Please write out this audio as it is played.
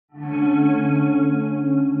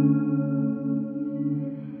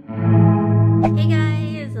Hey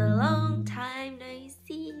guys, a long time no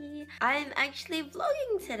see. I'm actually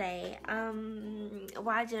vlogging today.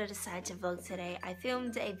 Why did I decide to vlog today? I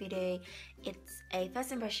filmed a video. It's a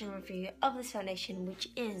first impression review of this foundation, which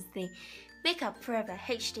is the Makeup Forever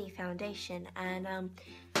HD foundation. And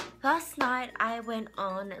last night I went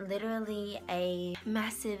on literally a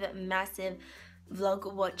massive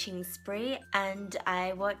vlog watching spree, and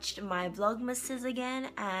I watched my vlogmases again,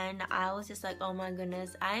 and I was just like, oh my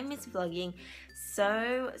goodness, I miss vlogging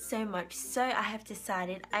so much. So I have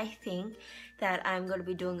decided, I think that I'm going to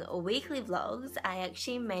be doing weekly vlogs. I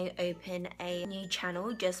actually may open a new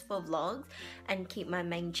channel just for vlogs and keep my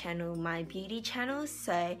main channel my beauty channel.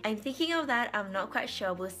 So I'm thinking of that. I'm not quite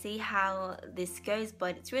sure. We'll see how this goes,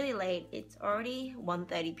 but it's really late. It's already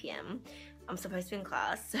 1:30 p.m. I'm supposed to be in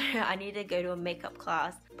class, so I need to go to a makeup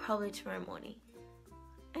class probably tomorrow morning.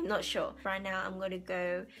 I'm not sure. Right now I'm going to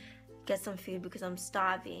go get some food because I'm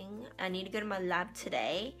starving. I need to go to my lab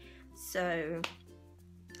today, so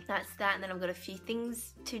that's that. And then I've got a few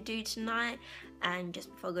things to do tonight and just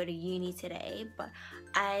before I go to uni today. But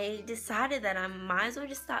I decided that I might as well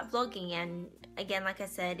just start vlogging, and again, like I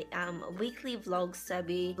said, weekly vlogs, so I'll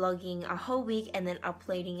be vlogging a whole week and then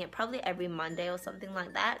uploading it probably every Monday or something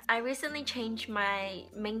like that. I recently changed my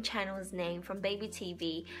main channel's name from Baby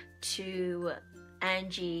TV to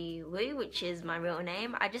Angiewuyt, which is my real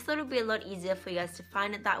name. I just thought it would be a lot easier for you guys to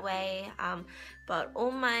find it that way, but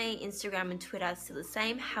all my Instagram and Twitter are still the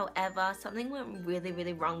same. However, something went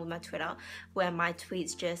really wrong with my Twitter where my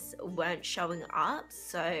tweets just weren't showing up,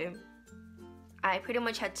 so I pretty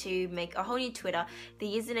much had to make a whole new Twitter. The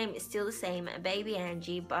username is still the same, Baby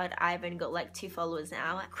Angie, but I've only got like 2 followers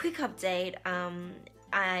now. Quick update,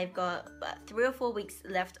 I've got 3 or 4 weeks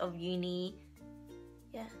left of uni.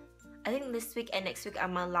 Yeah, I think this week and next week are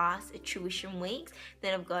my last tuition weeks.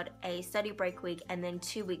 Then I've got a study break week and then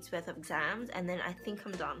 2 weeks worth of exams, and then I think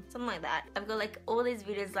I'm done, something like that. I've got like all these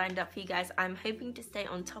videos lined up for you guys. I'm hoping to stay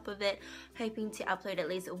on top of it, hoping to upload at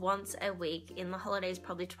least once a week. In the holidays,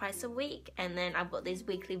 probably twice a week, and then I've got these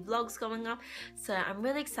weekly vlogs going up, so I'm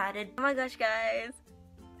really excited. Oh my gosh, guys.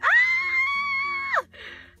 Ah!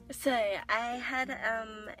 So I had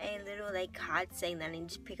a little like card saying that I need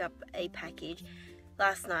to pick up a package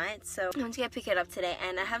last night, so I want to go pick it up today,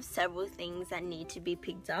 and I have several things that need to be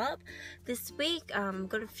picked up this week.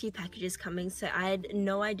 Got a few packages coming, so I had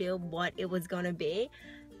no idea what it was gonna be,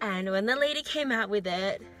 and when the lady came out with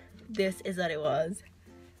it, this is what it was.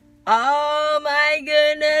 Oh my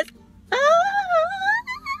goodness.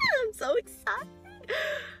 I'm so excited.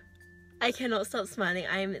 I cannot stop smiling.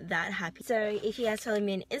 I'm that happy. So if you guys follow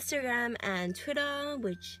me on Instagram and Twitter,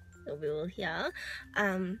 which we will hear,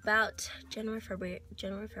 about January, February,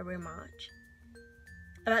 March.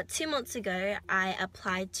 About 2 months ago, I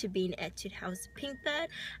applied to be an Etude House Pinkbird,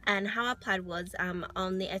 and how I applied was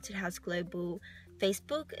on the Etude House Global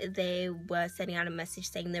Facebook. They were sending out a message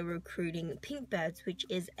saying they're recruiting Pinkbirds, which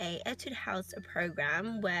is a Etude House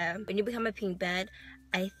program where when you become a Pinkbird,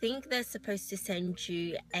 I think they're supposed to send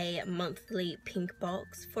you a monthly pink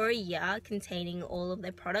box for a year containing all of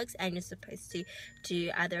their products, and you're supposed to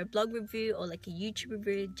do either a blog review or like a YouTube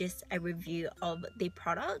review, just a review of the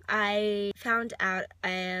product. I found out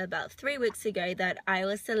about 3 weeks ago that I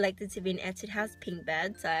was selected to be an Etude House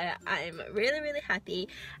Pinkbird, so I'm really happy,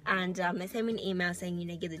 and they sent me an email saying, you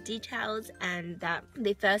know, give the details and that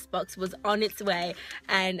the first box was on its way,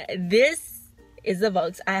 and this is the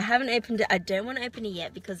box. I haven't opened it. I don't want to open it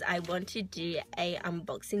yet because I want to do a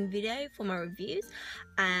unboxing video for my reviews.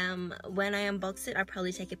 When I unbox it, I'll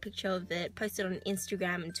probably take a picture of it, post it on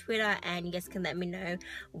Instagram and Twitter, and you guys can let me know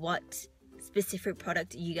what specific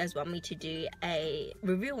product you guys want me to do a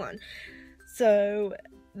review on. So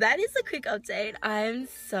that is a quick update. I'm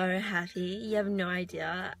so happy, you have no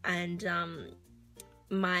idea. And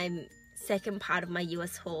my second part of my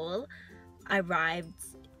US haul arrived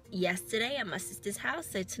yesterday at my sister's house,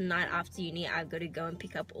 so tonight after uni I've got to go and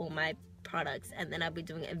pick up all my products, and then I'll be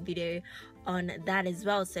doing a video on that as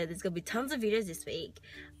well. So there's gonna be tons of videos this week.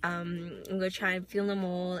 I'm gonna try and film them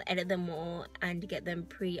all, edit them all, and get them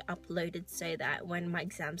pre-uploaded so that when my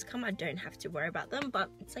exams come I don't have to worry about them. But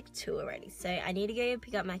it's like 2 already, so I need to go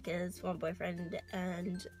pick up Macca's for my boyfriend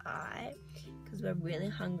and I, because we're really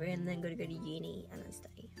hungry, and then gotta go to uni and then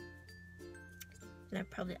study. And I'll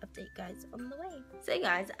probably update guys on the way. So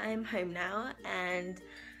guys, I'm home now, and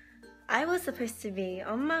I was supposed to be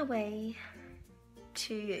on my way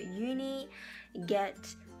to uni, get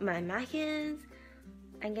my Macca's,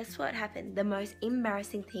 and guess what happened? The most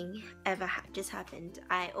embarrassing thing ever just happened.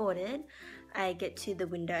 I ordered, I get to the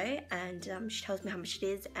window, and she tells me how much it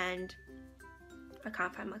is, and I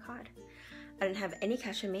can't find my card. I don't have any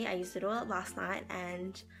cash on me. I used it all up last night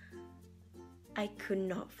and I could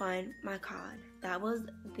not find my card. That was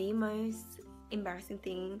the most embarrassing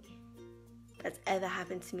thing that's ever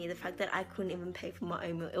happened to me. The fact that I couldn't even pay for my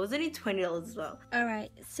own meal. It was only $20 as well.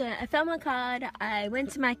 Alright, so I found my card. I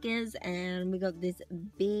went to Macca's and we got this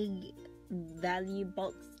big value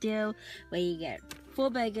box deal where you get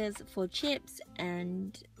 4 burgers, 4 chips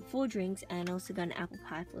and 4 drinks, and also got an apple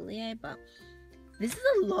pie for Leo. But this is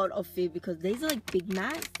a lot of food because these are like Big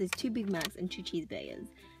Macs. There's 2 Big Macs and 2 cheeseburgers.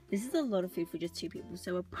 This is a lot of food for just 2 people.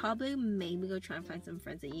 So we'll probably maybe go try and find some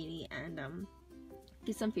friends at uni and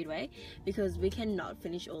give some food away because we cannot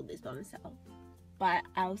finish all this by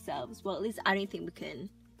ourselves. Well, at least I don't think we can,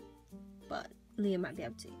 but Leo might be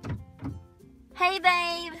able to. Hey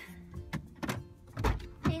babe!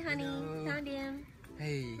 Hey honey, found him.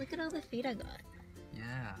 Hey. Look at all the food I got.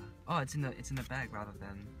 Yeah. Oh, it's in the bag rather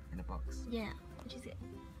than in the box. Yeah, which is it?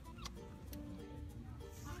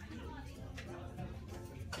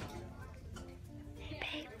 Hey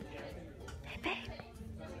babe. Hey babe.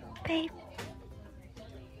 Babe.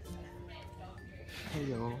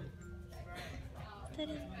 Hello.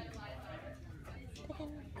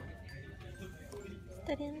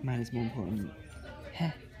 Studying. Mine is more important.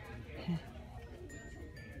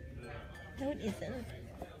 No, it isn't.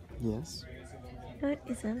 Yes. No, it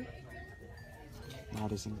isn't. No,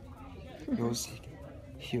 it isn't. Yours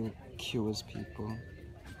cures people.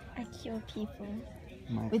 I cure people.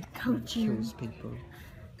 My with coaching. Cures people.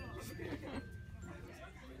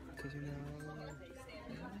 Because you know,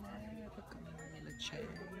 never gonna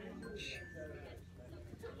change.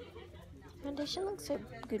 Foundation looks so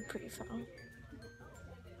good pretty far.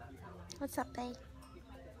 What's up, babe?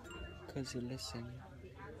 Because you listen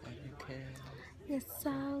and you care. You're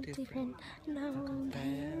so different. No one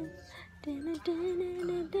cares.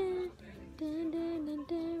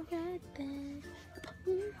 Right there.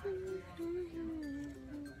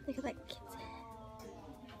 Look at that kid's head.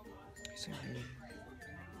 So mean.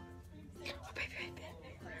 Oh, baby.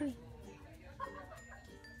 Honey.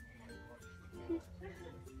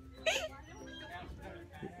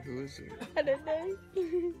 Who is it? I don't know.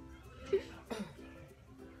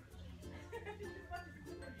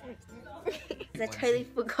 I totally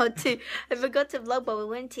forgot to vlog, but we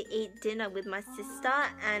went to eat dinner with my sister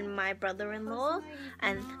and my brother-in-law,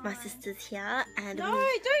 and my sister's here, and No,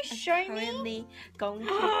 don't show me. currently going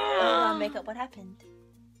through all our makeup. What happened?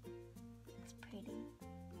 It's pretty.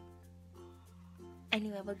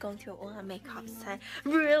 Anyway, we're going through all our makeup, so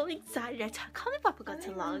really excited. I can't believe I forgot to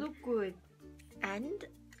vlog. Look good.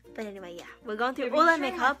 But anyway, yeah, we're going through all our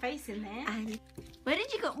makeup. Face in there. And where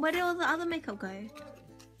did you go? Where did all the other makeup go?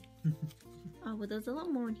 Oh, well, there's a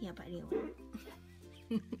lot more in here, but anyway.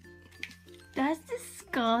 That's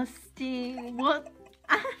disgusting. What?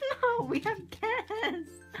 I don't know. We have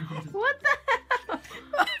cats. What the hell?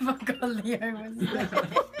 I forgot Leo was there.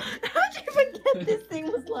 How'd you forget this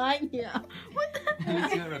thing was lying here? What the hell?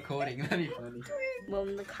 It's not recording. That'd be funny. Well,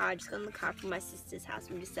 in the car, just got in the car from my sister's house.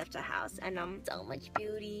 We just left her house, and so much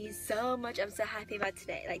beauty, so much. I'm so happy about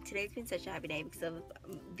today. Like, today's been such a happy day because of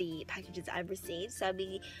the packages I've received. So I'll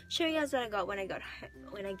be showing you guys what I got when I get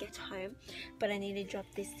home. But I need to drop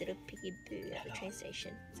this little piggy boo at the train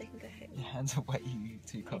station so I can go home. Your hands are wet. You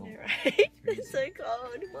too cold. I know, right? It's so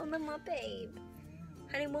cold. Warm them up, babe.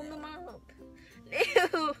 Honey, warm them up.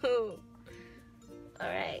 No. All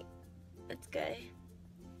right, let's go.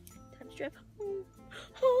 Time to drive home.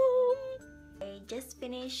 I just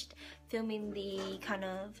finished filming the kind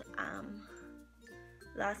of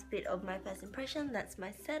last bit of my first impression. That's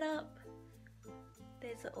my setup.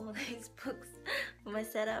 There's all these books for my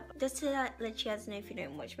setup. Just to let you guys know, if you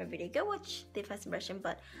don't watch my video, go watch the first impression.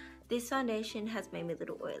 But this foundation has made me a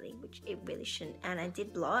little oily, which it really shouldn't. And I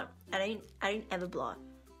did blot. I don't ever blot.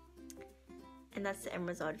 And that's the end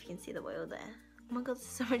result. If you can see the oil there. Oh my god, it's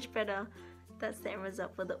so much better. That's the end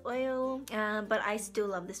result for the oil. But I still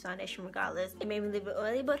love this foundation regardless. It made me a little bit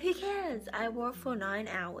oily, but who cares? I wore it for 9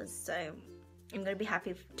 hours, so I'm gonna be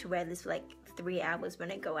happy to wear this for like 3 hours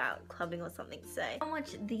when I go out clubbing or something. So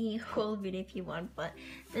watch the whole video if you want, but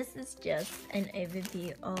this is just an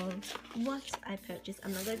overview of what I purchased.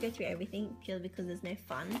 I'm not gonna go through everything purely because there's no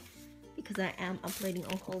fun, because I am uploading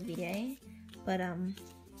a whole video. But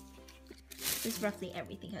this is roughly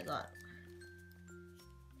everything I got.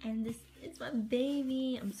 And this is my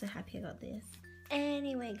baby. I'm so happy I got this.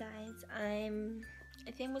 Anyway guys, I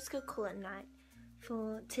think I'm just gonna call it night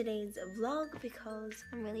for today's vlog, because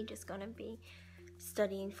I'm really just gonna be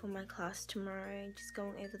studying for my class tomorrow, just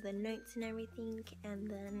going over the notes and everything, and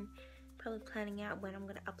then probably planning out when I'm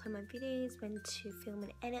gonna upload my videos, when to film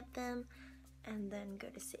and edit them, and then go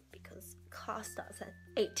to sleep because class starts at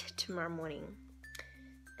 8 tomorrow morning.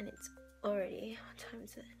 And it's already, what time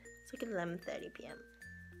is it? It's like 11:30 p.m.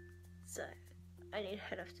 So I need to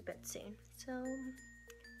head off to bed soon. So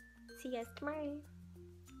see you guys tomorrow.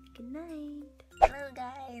 Good night. Hello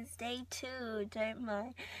guys, day 2. Don't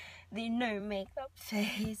mind the no makeup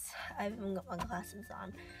face. I haven't got my glasses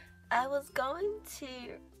on. I was going to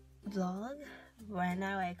vlog when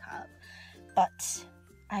I wake up, but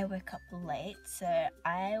I woke up late, so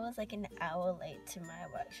I was like an hour late to my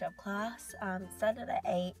workshop class. Started at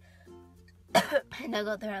 8 and I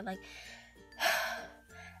got there at like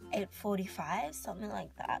 8:45, something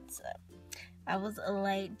like that. So I was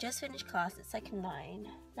late, just finished class. It's like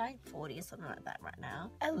 9:40 or something like that right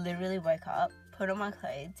now. I literally woke up, put on my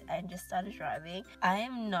clothes and just started driving. I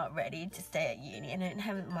am not ready to stay at uni. I don't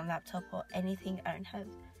have my laptop or anything. I don't have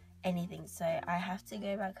anything, so I have to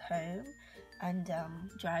go back home and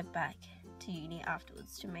drive back to uni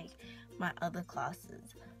afterwards to make my other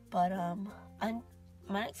classes. But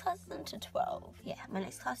my next class isn't to 12. Yeah, my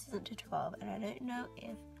next class isn't to 12, and I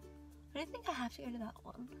don't think I have to go to that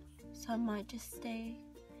one. So I might just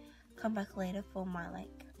come back later for my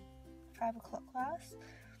like 5 o'clock class.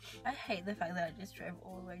 I hate the fact that I just drove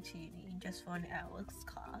all the way to uni just for an hour's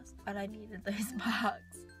class, but I needed those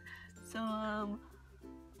marks. So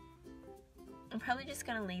I'm probably just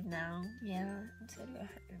gonna leave now. Yeah, I'm just gonna go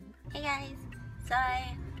home. Hey guys, so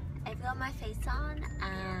I've got my face on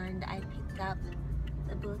and I picked up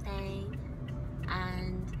the blue thing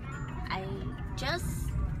and I just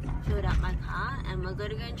filled up my car and we're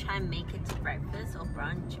gonna go and try and make it to breakfast or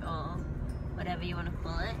brunch or whatever you want to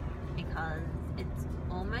call it, because it's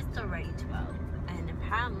almost already 12 and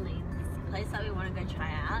apparently this place that we want to go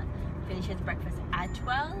try out finishes breakfast at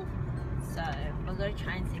 12, so we're gonna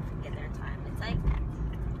try and see if we can get there in time. It's like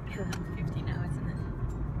 15 hours, isn't it?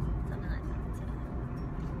 Something like that. So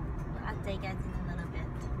we'll update you guys in a little bit.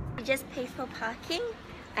 We just paid for parking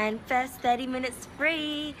and first 30 minutes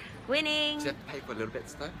free. Winning. Do you have to pay for a little bit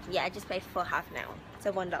though? Yeah, I just paid for half an hour,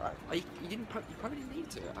 so $1. Oh, you probably didn't need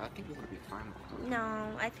to. I think we're gonna be fine with it.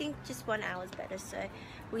 No, I think just 1 hour is better. So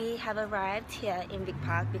we have arrived here in Vic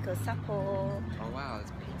Park because Sappho. Oh wow,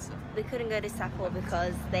 there's pizza. We couldn't go to Sappho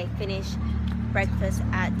because they finished breakfast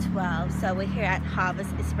at 12. So we're here at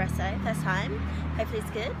Harvest Espresso, first time. Hopefully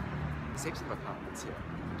it's good. There's heaps of apartments here.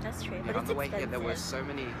 That's true, Yeah, but on it's the way expensive. here there were so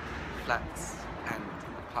many flats and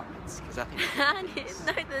apartments because I think I didn't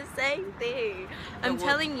know the same thing. I'm well,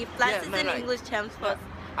 telling you, flats yeah, is no, an English term for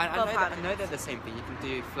I apartments. know they're the same thing. You can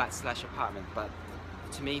do flat/apartment, but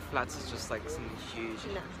to me flats is just like some huge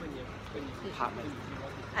No, apartment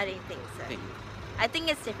I didn't think so. thing. I think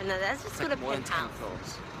it's different. No, that's just It's called like a more than 10 penthouse.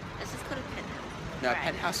 floors. That's just called a penthouse. No, Right.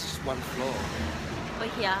 penthouse is just one floor. We're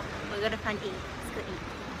here. We're gonna find eat. Let's go eat.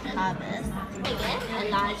 Harvest. We get a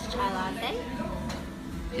large chai latte.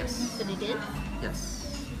 Yes. What it is? Yes.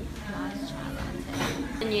 Large chai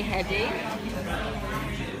latte. A new hairdo.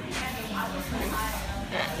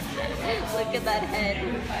 Look at that head.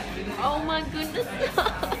 Oh my goodness.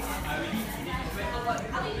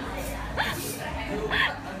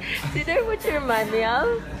 Do you know what you remind me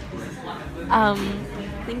of?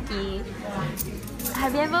 Thinky.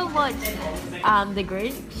 Have you ever watched The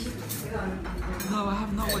Grinch? No, I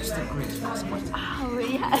have not watched The Grinch. Let's watch it. Oh,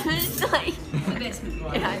 we haven't. Like,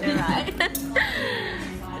 yeah, I know, right?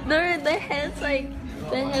 No, the hair's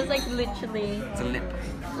like literally It's a lip.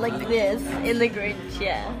 like this in The Grinch.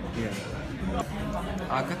 Yeah. Yeah.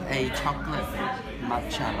 I got a chocolate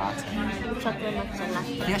matcha latte. Chocolate matcha I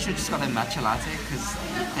latte. think I should have just got a matcha latte because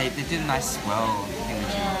they did a nice swirl thing.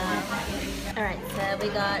 Yeah. Alright, so we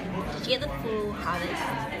got. Did you get the full harvest?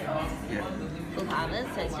 Yeah. Full harvest,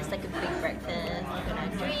 so it's just like a big breakfast. We got our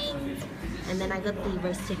drinks, and then I got the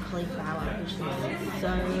roasted cauliflower, which is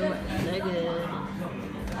so good.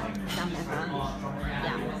 Some pepper.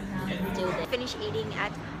 Yeah, it's still there. Finished eating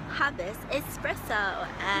at Harvest Espresso,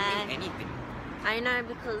 and Anything. I know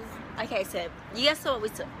because okay, so you guys saw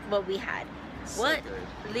what we had. So What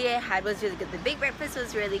good. Leah had was really good. The big breakfast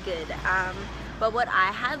was really good. But what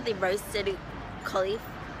I had, the roasted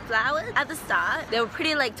cauliflowers at the start, they were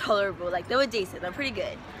pretty like tolerable. Like they were decent. They're pretty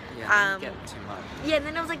good. Yeah, you get too much. Yeah, and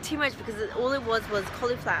then it was like too much because all it was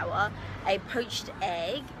cauliflower, a poached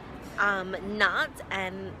egg, nuts,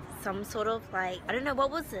 and some sort of like I don't know what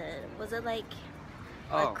was it. Was it like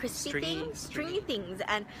crispy stringy things?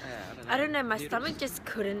 And Yeah, I don't know, my stomach just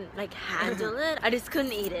couldn't like handle it. I just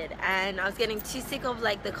couldn't eat it, and I was getting too sick of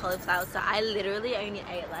like the cauliflower, so I literally only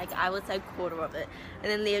ate like I would say a quarter of it,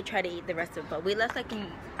 and then Leo tried to eat the rest of it, but we left like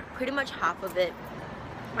pretty much half of it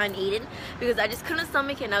uneaten because I just couldn't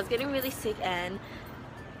stomach it and I was getting really sick, and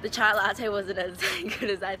the chai latte wasn't as good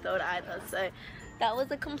as I thought either, so that was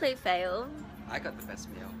a complete fail. I got the best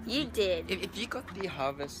meal. You did. If you got the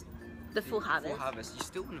harvest, The full harvest. you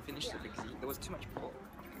still wouldn't finish it because there was too much pork.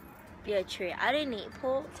 Yeah, true. I didn't eat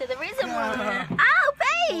pork. So the reason why... Ow,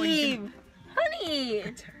 babe! Honey!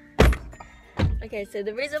 Okay, so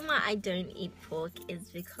the reason why I don't eat pork is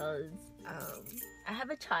because I have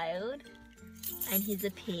a child and he's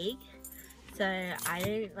a pig. So I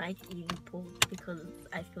don't like eating pork because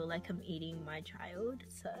I feel like I'm eating my child.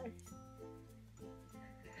 So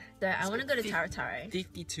I want to go to Taro Taro.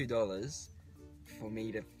 $52 for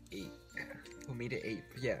me to eat. For me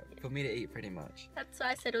to eat pretty much. That's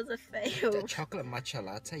why I said it was a fail. The chocolate matcha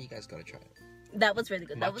latte, you guys gotta try it. That was really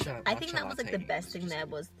good. I think Matcha that was like the latte best was thing just there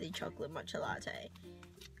was the chocolate matcha latte.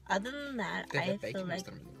 Other than that, The I feel bacon like was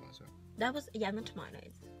done really well as well. that was and the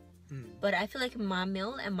tomatoes. Mm. But I feel like my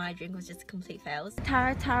meal and my drink was just complete fails.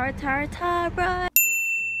 Tara, Tara, Tara, Tara.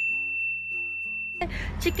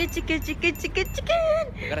 Chicken, chicken, chicken, chicken,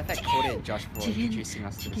 chicken. We gotta thank Claudia and Josh for introducing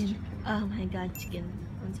us to this chicken. Oh my god, chicken.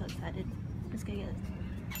 I'm so excited. Let's go get it.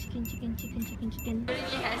 Chicken, chicken, chicken, chicken, chicken. What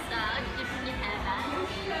is your hairstyle? Did you put your hair back?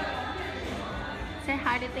 Say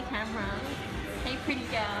hi to the camera. Hey, pretty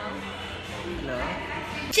girl. Hello.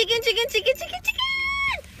 Chicken, chicken, chicken, chicken, chicken.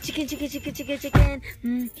 Chicken, chicken, chicken, chicken,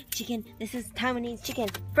 chicken. Chicken. This is Taiwanese chicken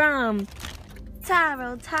from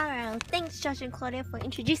Taro. Thanks, Josh and Claudia, for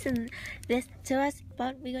introducing this to us.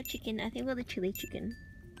 But we got chicken. I think we got the chili chicken.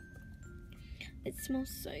 It smells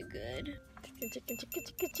so good. Chicken, chicken, chicken,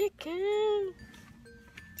 chicken, chicken.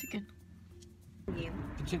 Chicken. Yeah.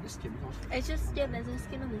 Did you have the skin off? It's just, yeah, there's a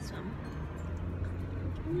skin on this one.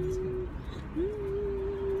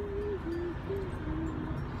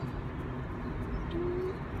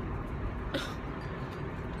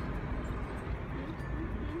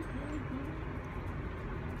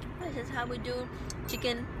 This is how we do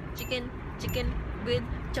chicken with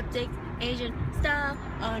chopsticks, Asian style,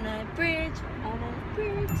 on a bridge.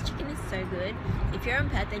 Chicken is so good. If you're on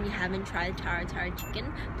Perth and you haven't tried Taro Taro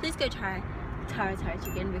chicken, please go try Taro Taro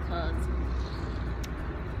chicken because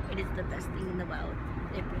it is the best thing in the world.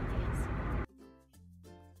 Everything.